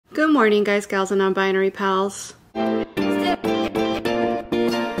Good morning, guys, gals, and non-binary pals.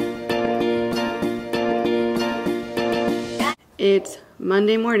 It's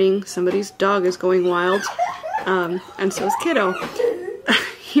Monday morning. Somebody's dog is going wild, and so is Kiddo.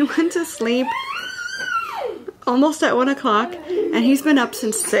 He went to sleep almost at 1 o'clock, and he's been up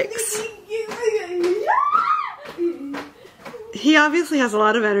since 6. He obviously has a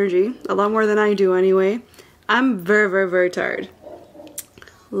lot of energy, a lot more than I do anyway. I'm very, very, very tired.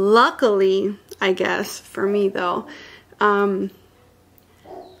 Luckily, I guess, for me though, I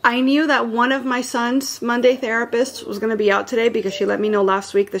knew that one of my son's Monday therapists was going to be out today because she let me know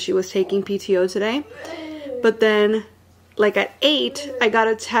last week that she was taking PTO today. But then, like at 8, I got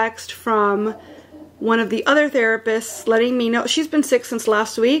a text from one of the other therapists letting me know she's been sick since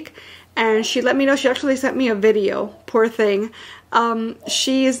last week, and she let me know. She actually sent me a video. Poor thing.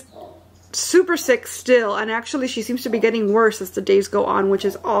 She's super sick still, and actually she seems to be getting worse as the days go on, which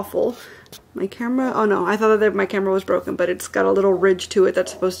is awful. My camera, oh no, I thought that my camera was broken, but it's got a little ridge to it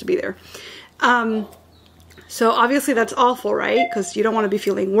that's supposed to be there. So obviously that's awful, right? Because you don't want to be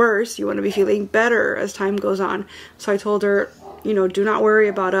feeling worse, you want to be feeling better as time goes on. So I told her, you know, do not worry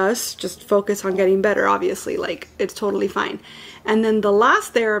about us, just focus on getting better, obviously, like, it's totally fine. And then the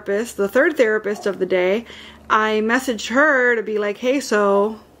last therapist, the third therapist of the day, I messaged her to be like, hey,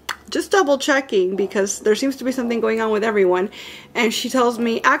 so just double checking because there seems to be something going on with everyone. And she tells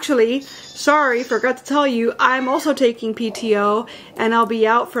me, actually, sorry, forgot to tell you, I'm also taking PTO and I'll be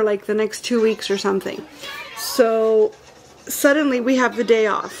out for like the next 2 weeks or something. So suddenly we have the day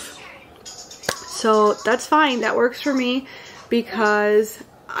off. So that's fine, that works for me because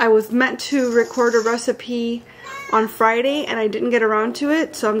I was meant to record a recipe on Friday and I didn't get around to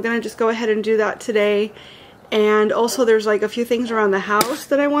it. So I'm gonna just go ahead and do that today. And also there's like a few things around the house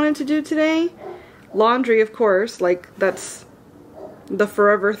that I wanted to do today. Laundry, of course, like that's the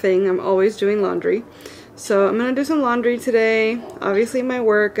forever thing. I'm always doing laundry. So I'm gonna do some laundry today. Obviously my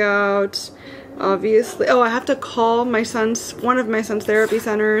workout. Obviously, oh, I have to call my son's, one of my son's therapy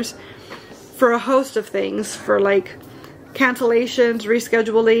centers for a host of things, for like cancellations,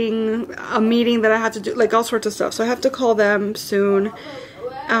 rescheduling, a meeting that I have to do, like all sorts of stuff. So I have to call them soon.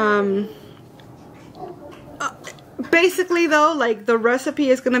 Basically though, like the recipe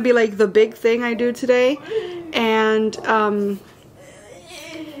is gonna be like the big thing I do today, and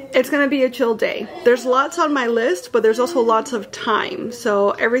it's gonna be a chill day. There's lots on my list, but there's also lots of time,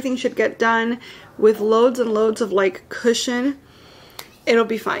 so everything should get done with loads and loads of like cushion. It'll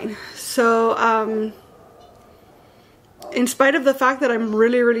be fine. So in spite of the fact that I'm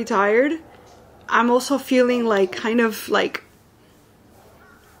really, really tired, I'm also feeling like kind of like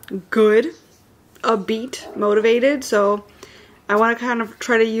good, upbeat, motivated, so I want to kind of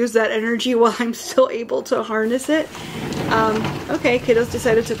try to use that energy while I'm still able to harness it. Okay, kiddos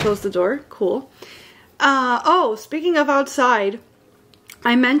decided to close the door. Cool. Oh, speaking of outside,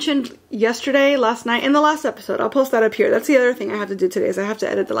 I mentioned yesterday, last night, in the last episode, I'll post that up here. That's the other thing I have to do today, is I have to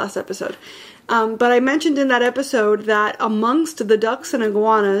edit the last episode. But I mentioned in that episode that amongst the ducks and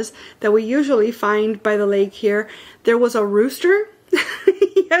iguanas that we usually find by the lake here, there was a rooster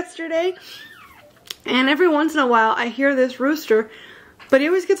yesterday. And every once in a while I hear this rooster, but he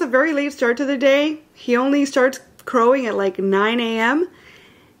always gets a very late start to the day. He only starts crowing at like 9 a.m.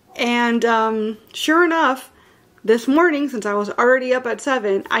 And sure enough, this morning, since I was already up at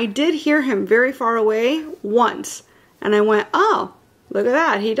 7, I did hear him very far away once. And I went, oh, look at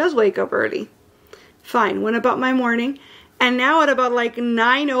that, he does wake up early. Fine, went about my morning. And now at about like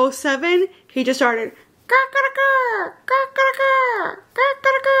 9:07, he just started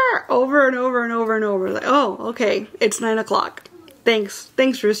over and over and over and over. Like, oh, okay, it's 9 o'clock. Thanks,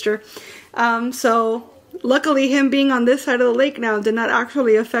 rooster. So luckily him being on this side of the lake now did not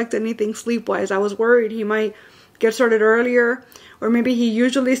actually affect anything sleep-wise. I was worried he might get started earlier, or maybe he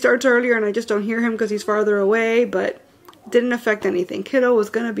usually starts earlier and I just don't hear him because he's farther away, but didn't affect anything. Kiddo was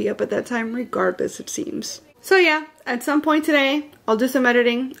gonna be up at that time regardless, it seems. So yeah, at some point today, I'll do some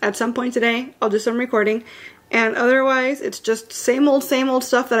editing. At some point today, I'll do some recording. And otherwise, it's just same old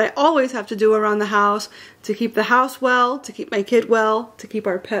stuff that I always have to do around the house to keep the house well, to keep my kid well, to keep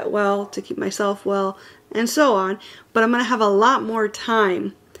our pet well, to keep myself well, and so on. But I'm going to have a lot more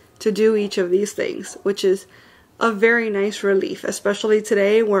time to do each of these things, which is a very nice relief, especially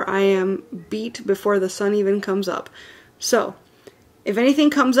today where I am beat before the sun even comes up. So, if anything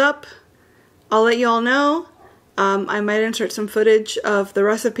comes up, I'll let you all know. I might insert some footage of the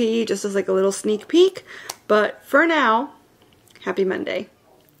recipe just as like a little sneak peek. But for now, happy Monday.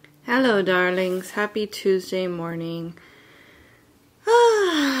 Hello, darlings. Happy Tuesday morning.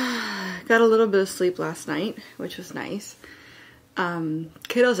 Got a little bit of sleep last night, which was nice.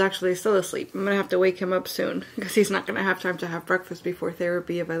 Kiddo's actually still asleep. I'm gonna have to wake him up soon because he's not gonna have time to have breakfast before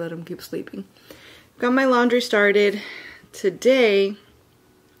therapy if I let him keep sleeping. Got my laundry started. Today,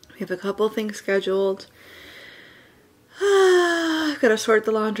 we have a couple things scheduled. I've gotta sort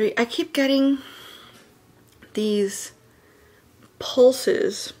the laundry. I keep getting these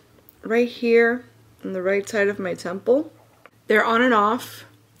pulses right here on the right side of my temple. They're on and off,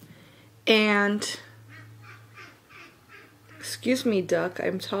 and excuse me, duck,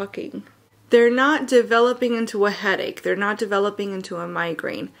 I'm talking. They're not developing into a headache. They're not developing into a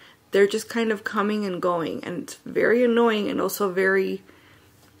migraine. They're just kind of coming and going, and it's very annoying and also very,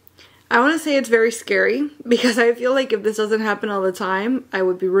 I want to say it's very scary, because I feel like if this doesn't happen all the time, I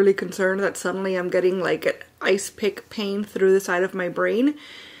would be really concerned that suddenly I'm getting like an ice pick pain through the side of my brain.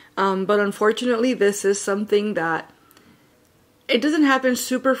 But unfortunately, this is something that, it doesn't happen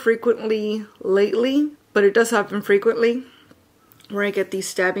super frequently lately, but it does happen frequently, where I get these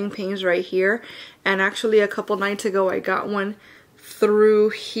stabbing pains right here. And actually a couple nights ago I got one through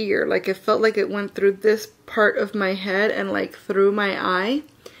here. Like it felt like it went through this part of my head and like through my eye.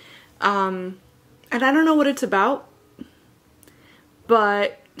 And I don't know what it's about,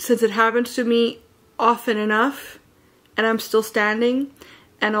 but since it happens to me often enough and I'm still standing,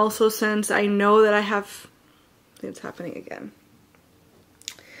 and also since I know that I have, it's happening again.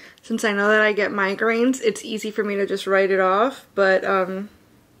 Since I know that I get migraines, it's easy for me to just write it off, but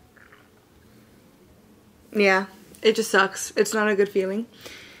yeah, it just sucks. It's not a good feeling.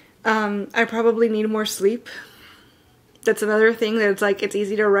 I probably need more sleep. That's another thing that it's like, it's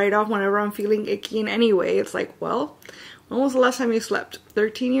easy to write off whenever I'm feeling icky in any way. It's like, well, when was the last time you slept?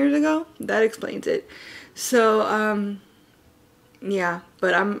 13 years ago? That explains it. So, yeah,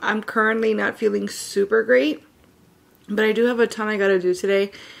 but I'm currently not feeling super great, but I do have a ton I gotta do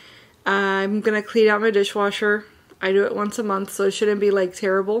today. I'm gonna clean out my dishwasher. I do it once a month, so it shouldn't be like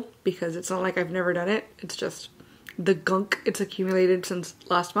terrible, because it's not like I've never done it. It's just the gunk it's accumulated since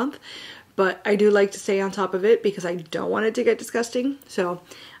last month. But I do like to stay on top of it because I don't want it to get disgusting. So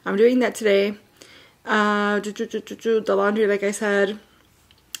I'm doing that today. The laundry, like I said.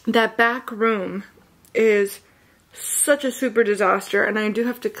 That back room is such a super disaster, and I do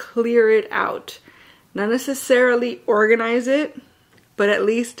have to clear it out. Not necessarily organize it, but at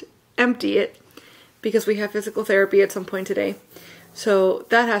least empty it, because we have physical therapy at some point today. So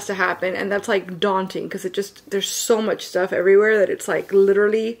that has to happen, and that's like daunting because it just, there's so much stuff everywhere that it's like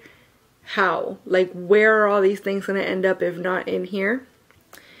literally, how? Like, where are all these things going to end up if not in here?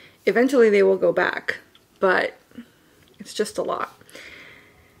 Eventually they will go back, but it's just a lot.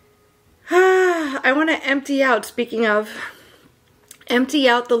 I want to empty out, speaking of, empty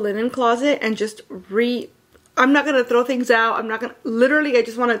out the linen closet and just I'm not going to throw things out. I'm not going to, literally, I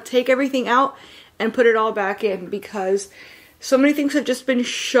just want to take everything out and put it all back in, because so many things have just been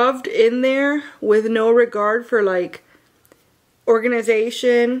shoved in there with no regard for like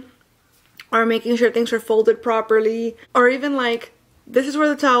organization or making sure things are folded properly, or even like, this is where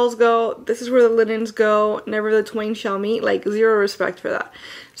the towels go, this is where the linens go, never the twain shall meet. Like, zero respect for that.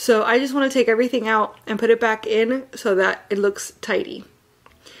 So I just want to take everything out and put it back in so that it looks tidy.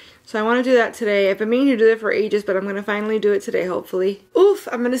 So I want to do that today. I've been meaning to do that for ages, but I'm going to finally do it today, hopefully. Oof,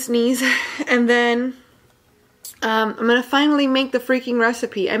 I'm going to sneeze. And then I'm going to finally make the freaking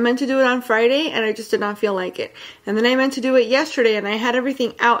recipe. I meant to do it on Friday and I just did not feel like it. And then I meant to do it yesterday and I had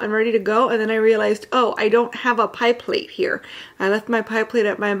everything out and ready to go. And then I realized, oh, I don't have a pie plate here. I left my pie plate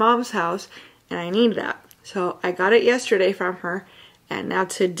at my mom's house and I need that. So I got it yesterday from her. And now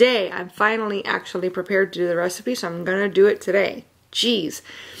today I'm finally actually prepared to do the recipe. So I'm going to do it today. Jeez.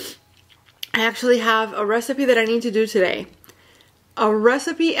 I actually have a recipe that I need to do today. A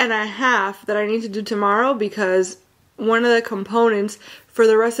recipe and a half that I need to do tomorrow, because one of the components for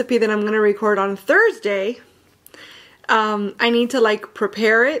the recipe that I'm going to record on Thursday, I need to like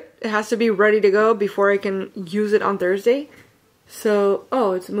prepare it. It has to be ready to go before I can use it on Thursday. So,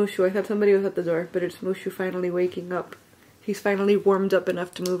 oh, it's Mushu. I thought somebody was at the door, but it's Mushu finally waking up. He's finally warmed up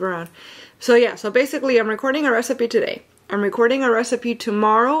enough to move around. So yeah, so basically I'm recording a recipe today. I'm recording a recipe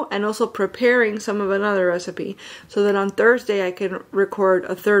tomorrow and also preparing some of another recipe so that on Thursday I can record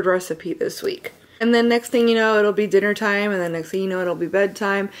a third recipe this week. And then next thing you know, it'll be dinner time, and then next thing you know, it'll be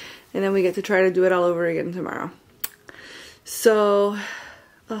bedtime, and then we get to try to do it all over again tomorrow. So,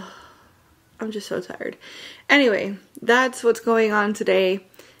 oh, I'm just so tired. Anyway, that's what's going on today.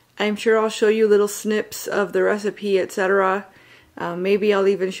 I'm sure I'll show you little snips of the recipe, etc. Maybe I'll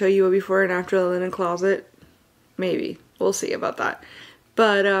even show you a before and after the linen closet. Maybe. We'll see about that.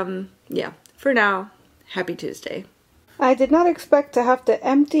 But, yeah. For now, happy Tuesday. I did not expect to have to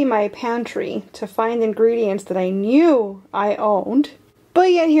empty my pantry to find ingredients that I knew I owned,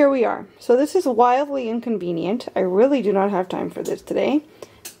 but yet here we are. So this is wildly inconvenient. I really do not have time for this today,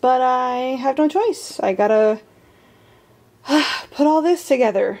 but I have no choice. I gotta put all this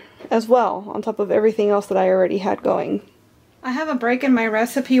together as well, on top of everything else that I already had going. I have a break in my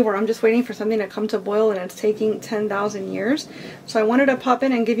recipe where I'm just waiting for something to come to boil and it's taking 10,000 years. So I wanted to pop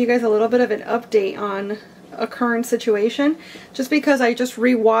in and give you guys a little bit of an update on a current situation, just because I just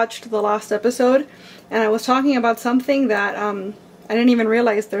rewatched the last episode and I was talking about something that I didn't even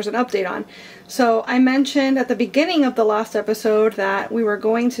realize there's an update on. So I mentioned at the beginning of the last episode that we were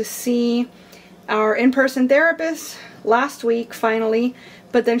going to see our in-person therapist last week finally,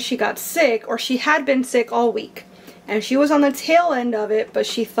 but then she got sick, or she had been sick all week and she was on the tail end of it, but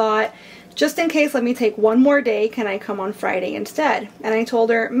she thought, just in case, let me take one more day, can I come on Friday instead? And I told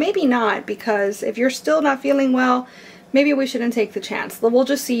her, maybe not, because if you're still not feeling well, maybe we shouldn't take the chance. We'll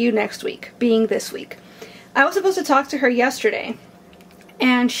just see you next week, being this week. I was supposed to talk to her yesterday,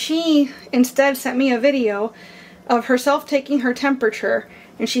 and she instead sent me a video of herself taking her temperature,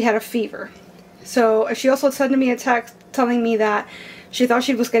 and she had a fever. So she also sent me a text telling me that she thought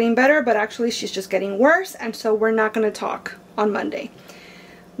she was getting better, but actually she's just getting worse, and so we're not going to talk on Monday.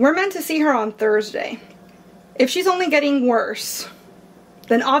 We're meant to see her on Thursday. If she's only getting worse,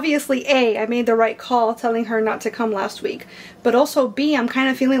 then obviously A, I made the right call telling her not to come last week. But also B, I'm kind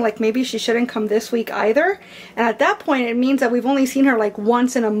of feeling like maybe she shouldn't come this week either. And at that point, it means that we've only seen her like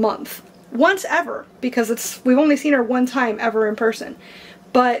once in a month. Once ever, because we've only seen her one time ever in person.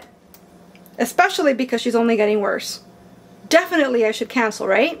 But especially because she's only getting worse. Definitely I should cancel,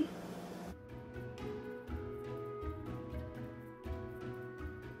 right?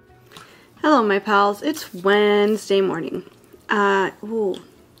 Hello my pals, it's Wednesday morning. Ooh.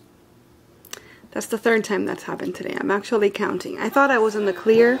 That's the third time that's happened today. I'm actually counting. I thought I was in the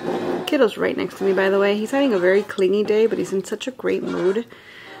clear. Kiddo's right next to me, by the way. He's having a very clingy day, but he's in such a great mood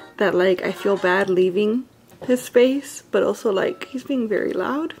that, like, I feel bad leaving his space, but also, like, he's being very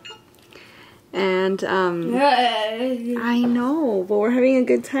loud. And, I know, but we're having a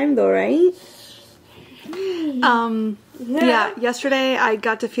good time though, right? Yeah, yesterday I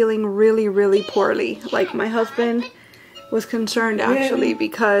got to feeling really, really poorly. Like, my husband was concerned actually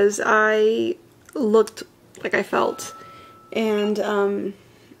because I looked like I felt. And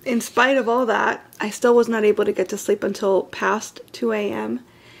in spite of all that, I still was not able to get to sleep until past 2 a.m.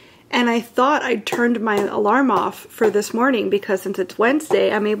 And I thought I'd turned my alarm off for this morning because since it's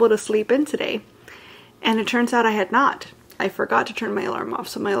Wednesday, I'm able to sleep in today. And it turns out I had not. I forgot to turn my alarm off.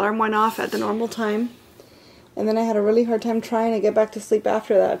 So my alarm went off at the normal time. And then I had a really hard time trying to get back to sleep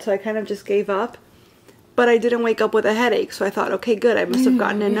after that, so I kind of just gave up. But I didn't wake up with a headache, so I thought, okay, good, I must have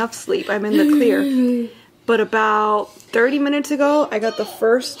gotten enough sleep. I'm in the clear. But about 30 minutes ago, I got the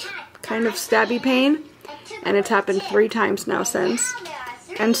first kind of stabby pain, and it's happened 3 times now since.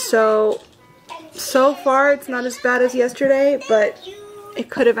 And so far it's not as bad as yesterday, but it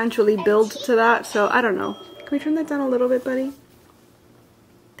could eventually build to that, so I don't know. Can we turn that down a little bit, buddy?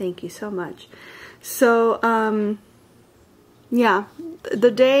 Thank you so much. So, yeah,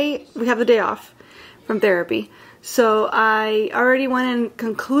 we have the day off from therapy. So I already went and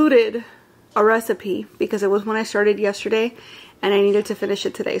concluded a recipe because it was when I started yesterday and I needed to finish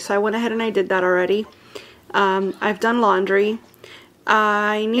it today. So I went ahead and I did that already. I've done laundry.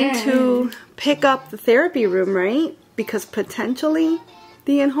 I need to pick up the therapy room, right? Because potentially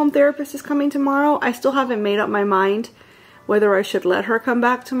the in-home therapist is coming tomorrow. I still haven't made up my mind whether I should let her come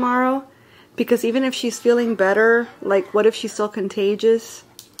back tomorrow. Because even if she's feeling better, like, what if she's still contagious?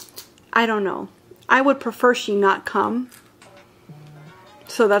 I don't know. I would prefer she not come.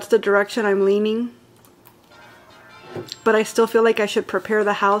 So that's the direction I'm leaning. But I still feel like I should prepare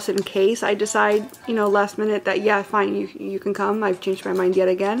the house in case I decide, you know, last minute that, yeah, fine, you can come. I've changed my mind yet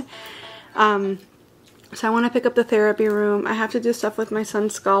again. So I want to pick up the therapy room. I have to do stuff with my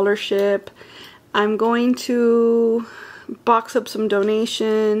son's scholarship. I'm going to box up some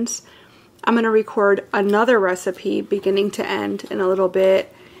donations. I'm going to record another recipe beginning to end in a little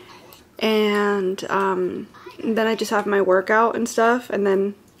bit. And then I just have my workout and stuff. And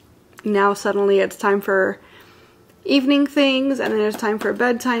then now suddenly it's time for evening things. And then it's time for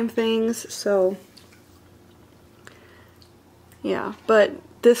bedtime things. So, yeah. But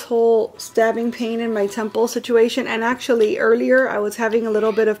this whole stabbing pain in my temple situation. And actually earlier I was having a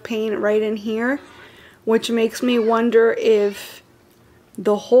little bit of pain right in here. Which makes me wonder if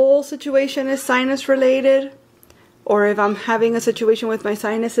the whole situation is sinus related, or if I'm having a situation with my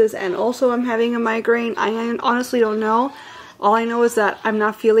sinuses and also I'm having a migraine. I honestly don't know. All I know is that I'm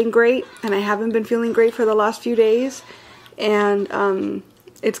not feeling great, and I haven't been feeling great for the last few days. and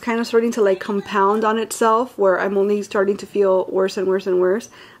it's kind of starting to like compound on itself, where I'm only starting to feel worse and worse and worse.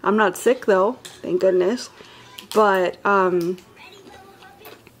 I'm not sick though, thank goodness, but I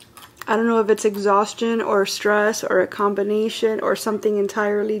don't know if it's exhaustion or stress or a combination or something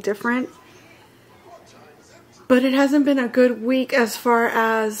entirely different. But it hasn't been a good week as far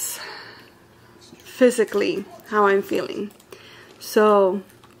as physically how I'm feeling. So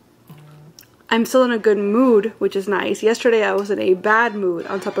I'm still in a good mood, which is nice. Yesterday I was in a bad mood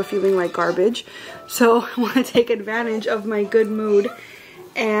on top of feeling like garbage. So I want to take advantage of my good mood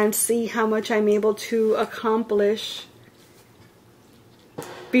and see how much I'm able to accomplish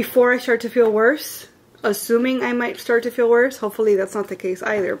before I start to feel worse. Assuming I might start to feel worse. Hopefully that's not the case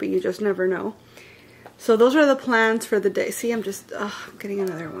either, but you just never know. So those are the plans for the day. See, I'm just, I'm getting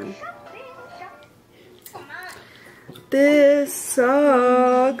another one. This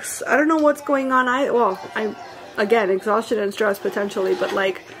sucks. I don't know what's going on. I'm, again, exhaustion and stress potentially, but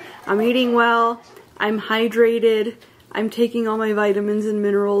like, I'm eating well, I'm hydrated, I'm taking all my vitamins and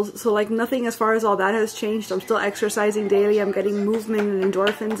minerals, so like nothing as far as all that has changed. I'm still exercising daily, I'm getting movement and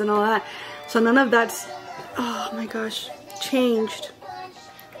endorphins and all that. So none of that's, oh my gosh, changed.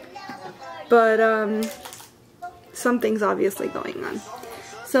 But something's obviously going on.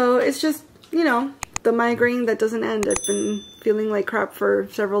 So it's just, you know, the migraine that doesn't end. I've been feeling like crap for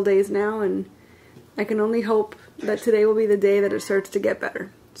several days now, and I can only hope that today will be the day that it starts to get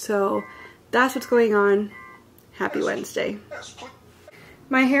better. So that's what's going on. Happy Wednesday.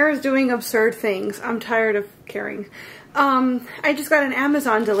 My hair is doing absurd things. I'm tired of caring. I just got an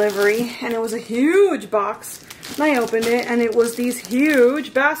Amazon delivery, and it was a huge box. And I opened it, and it was these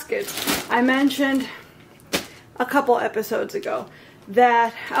huge baskets. I mentioned a couple episodes ago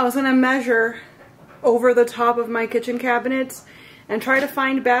that I was going to measure over the top of my kitchen cabinets and try to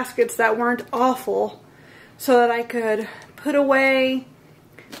find baskets that weren't awful so that I could put away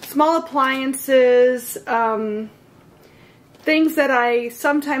small appliances, things that I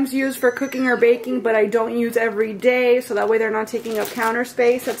sometimes use for cooking or baking but I don't use every day, so that way they're not taking up counter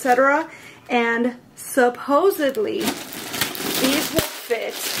space, etc. And supposedly these will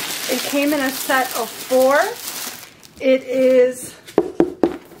fit. It came in a set of 4. It is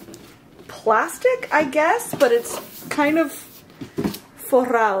plastic, I guess, but it's kind of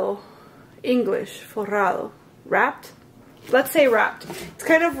forrado. English, forrado. Wrapped? Let's say wrapped. It's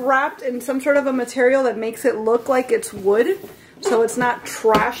kind of wrapped in some sort of a material that makes it look like it's wood, so it's not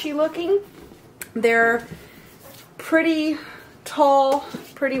trashy looking. They're pretty tall,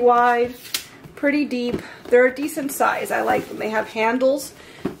 pretty wide, pretty deep. They're a decent size. I like them. They have handles,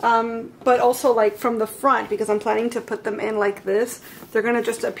 but also like from the front, because I'm planning to put them in like this, they're gonna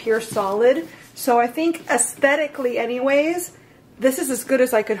just appear solid. So I think aesthetically anyways, this is as good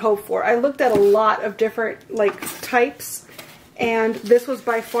as I could hope for. I looked at a lot of different like types, and this was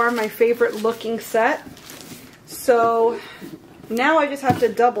by far my favorite looking set. So now I just have to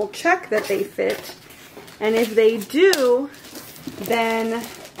double check that they fit, and if they do, then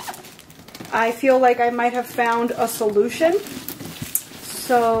I feel like I might have found a solution.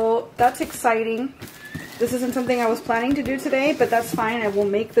 So that's exciting. This isn't something I was planning to do today, but that's fine. I will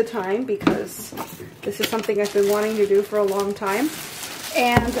make the time because this is something I've been wanting to do for a long time.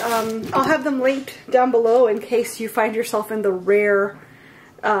 And I'll have them linked down below in case you find yourself in the rare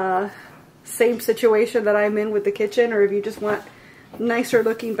same situation that I'm in with the kitchen, or if you just want nicer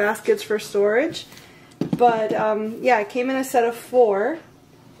looking baskets for storage. But yeah, it came in a set of 4,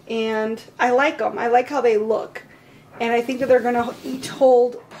 and I like them. I like how they look. And I think that they're going to each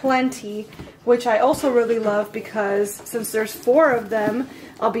hold plenty, which I also really love, because since there's 4 of them,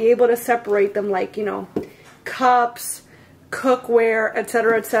 I'll be able to separate them, like, you know, cups, cookware,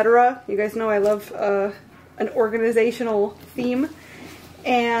 etc., etc. You guys know I love an organizational theme.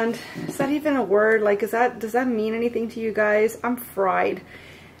 And is that even a word? Like, does that mean anything to you guys? I'm fried.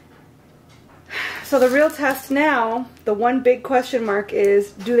 So the real test now, the one big question mark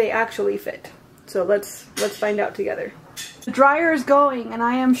is, do they actually fit? So let's find out together. The dryer is going and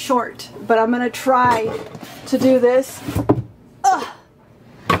I am short, but I'm gonna try to do this. Ugh.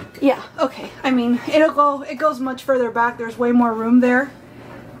 Yeah, okay. I mean, it goes much further back. There's way more room there,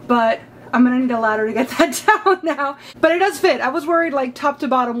 but I'm gonna need a ladder to get that down now. But it does fit. I was worried like top to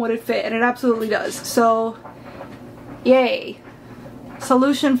bottom would it fit, and it absolutely does. So, yay.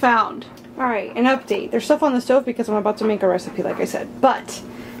 Solution found. Alright, an update. There's stuff on the stove because I'm about to make a recipe, like I said. But,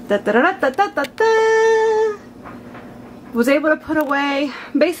 was able to put away,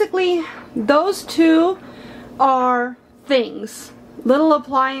 basically, those 2 are things. Little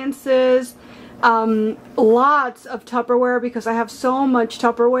appliances, Lots of Tupperware because I have so much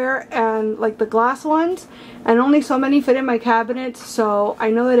Tupperware, and like the glass ones, and only so many fit in my cabinet. So I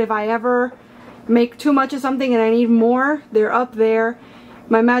know that if I ever make too much of something and I need more, they're up there.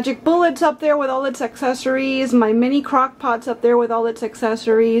 My magic bullet's up there with all its accessories. My mini crock pot's up there with all its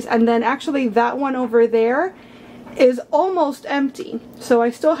accessories. And then actually that one over there is almost empty. So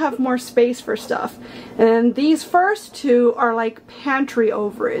I still have more space for stuff. And these first two are like pantry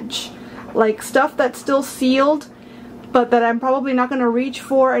overage. Like stuff that's still sealed, but that I'm probably not going to reach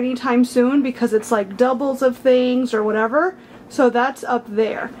for anytime soon because it's like doubles of things or whatever. So that's up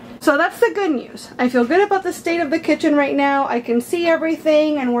there. So that's the good news. I feel good about the state of the kitchen right now. I can see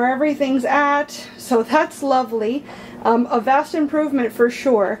everything and where everything's at. So that's lovely. A vast improvement for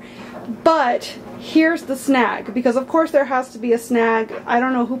sure. But here's the snag, because of course there has to be a snag. I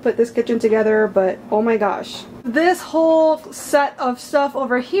don't know who put this kitchen together, but oh my gosh. This whole set of stuff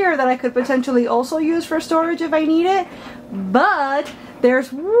over here that I could potentially also use for storage if I need it, but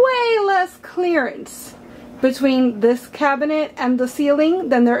there's way less clearance between this cabinet and the ceiling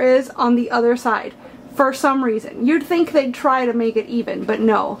than there is on the other side for some reason. You'd think they'd try to make it even, but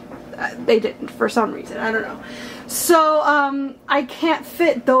no, they didn't for some reason. I don't know. So I can't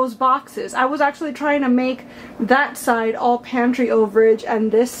fit those boxes. I was actually trying to make that side all pantry overage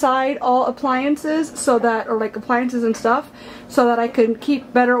and this side all appliances, so that, or like appliances and stuff, so that I could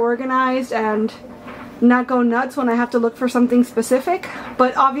keep better organized and not go nuts when I have to look for something specific.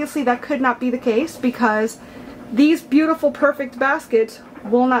 But obviously that could not be the case because these beautiful perfect baskets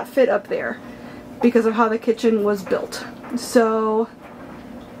will not fit up there because of how the kitchen was built. So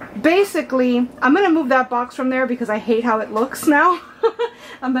basically I'm gonna move that box from there because I hate how it looks now.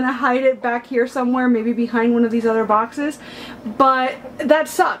 I'm gonna hide it back here somewhere, maybe behind one of these other boxes. But that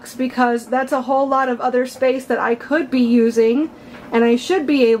sucks because that's a whole lot of other space that I could be using and I should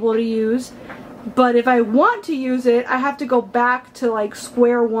be able to use. But if I want to use it, I have to go back to like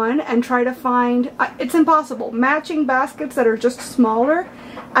square one and try to find, it's impossible. Matching baskets that are just smaller,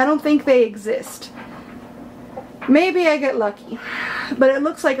 I don't think they exist. Maybe I get lucky. But it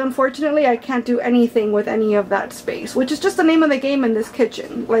looks like, unfortunately, I can't do anything with any of that space, which is just the name of the game in this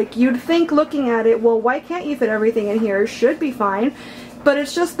kitchen. Like, you'd think looking at it, well, why can't you fit everything in here? It should be fine. But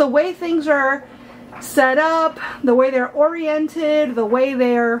it's just the way things are set up, the way they're oriented, the way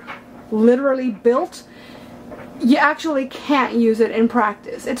they're literally built, you actually can't use it in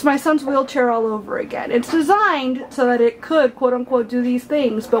practice. It's my son's wheelchair all over again. It's designed so that it could, quote unquote, do these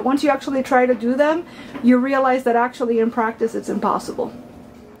things, but once you actually try to do them, you realize that actually in practice it's impossible.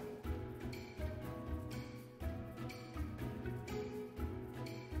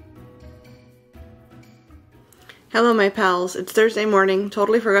 Hello my pals, it's Thursday morning.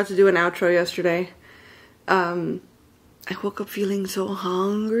 Totally forgot to do an outro yesterday. I woke up feeling so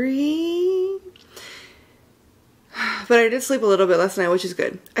hungry. But I did sleep a little bit last night, which is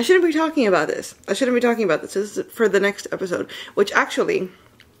good. I shouldn't be talking about this. This is for the next episode, which actually,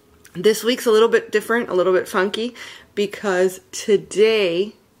 this week's a little bit different, a little bit funky, because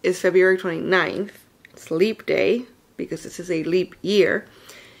today is February 29th. It's leap day, because this is a leap year.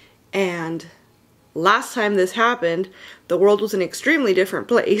 And last time this happened, the world was an extremely different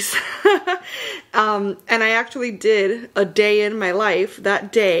place. And I actually did a day in my life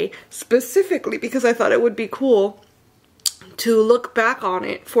that day, specifically because I thought it would be cool to look back on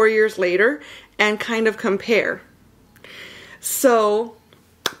it 4 years later and kind of compare. So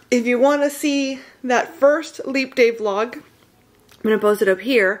if you want to see that first leap day vlog, I'm going to post it up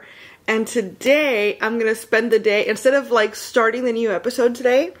here. And today I'm going to spend the day, instead of like starting the new episode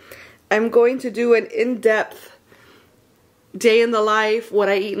today, I'm going to do an in-depth day in the life, what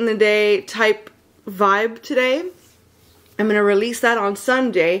I eat in the day type vibe today. I'm going to release that on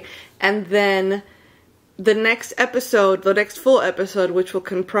Sunday, and then the next episode, the next full episode, which will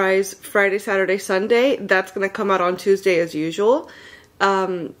comprise Friday, Saturday, Sunday, that's going to come out on Tuesday as usual.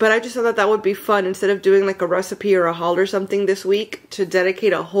 But I just thought that that would be fun, instead of doing like a recipe or a haul or something this week, to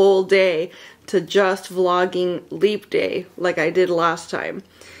dedicate a whole day to just vlogging leap day like I did last time.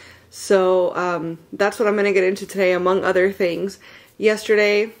 So that's what I'm going to get into today, among other things.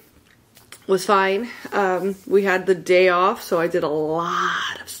 Yesterday was fine. We had the day off, so I did a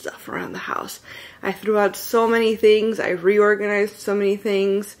lot of stuff around the house. I threw out so many things. I reorganized so many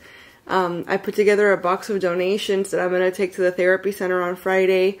things. I put together a box of donations that I'm going to take to the therapy center on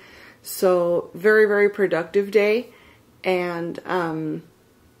Friday. So very, very productive day. And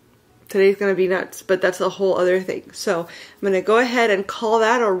today's going to be nuts, but that's a whole other thing. So I'm going to go ahead and call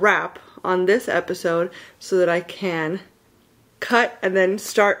that a wrap on this episode so that I can cut and then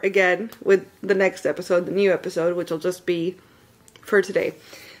start again with the next episode, the new episode, which will just be for today.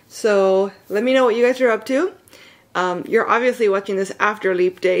 So let me know what you guys are up to. You're obviously watching this after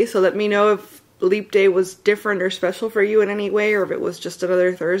Leap Day, so let me know if Leap Day was different or special for you in any way, or if it was just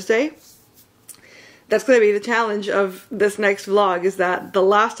another Thursday. That's going to be the challenge of this next vlog, is that the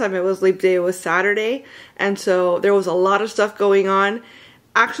last time it was Leap Day, it was Saturday, and so there was a lot of stuff going on.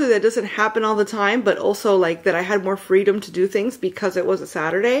 Actually, that doesn't happen all the time, but also like that I had more freedom to do things because it was a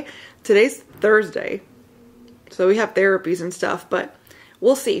Saturday. Today's Thursday, so we have therapies and stuff, but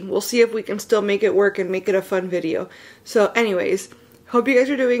we'll see. We'll see if we can still make it work and make it a fun video. So anyways, hope you guys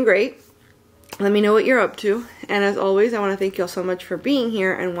are doing great. Let me know what you're up to. And as always, I want to thank you all so much for being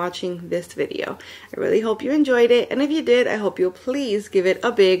here and watching this video. I really hope you enjoyed it. And if you did, I hope you'll please give it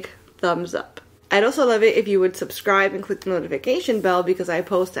a big thumbs up. I'd also love it if you would subscribe and click the notification bell, because I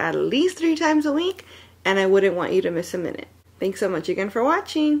post at least 3 times a week and I wouldn't want you to miss a minute. Thanks so much again for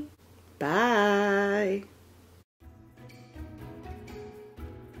watching. Bye.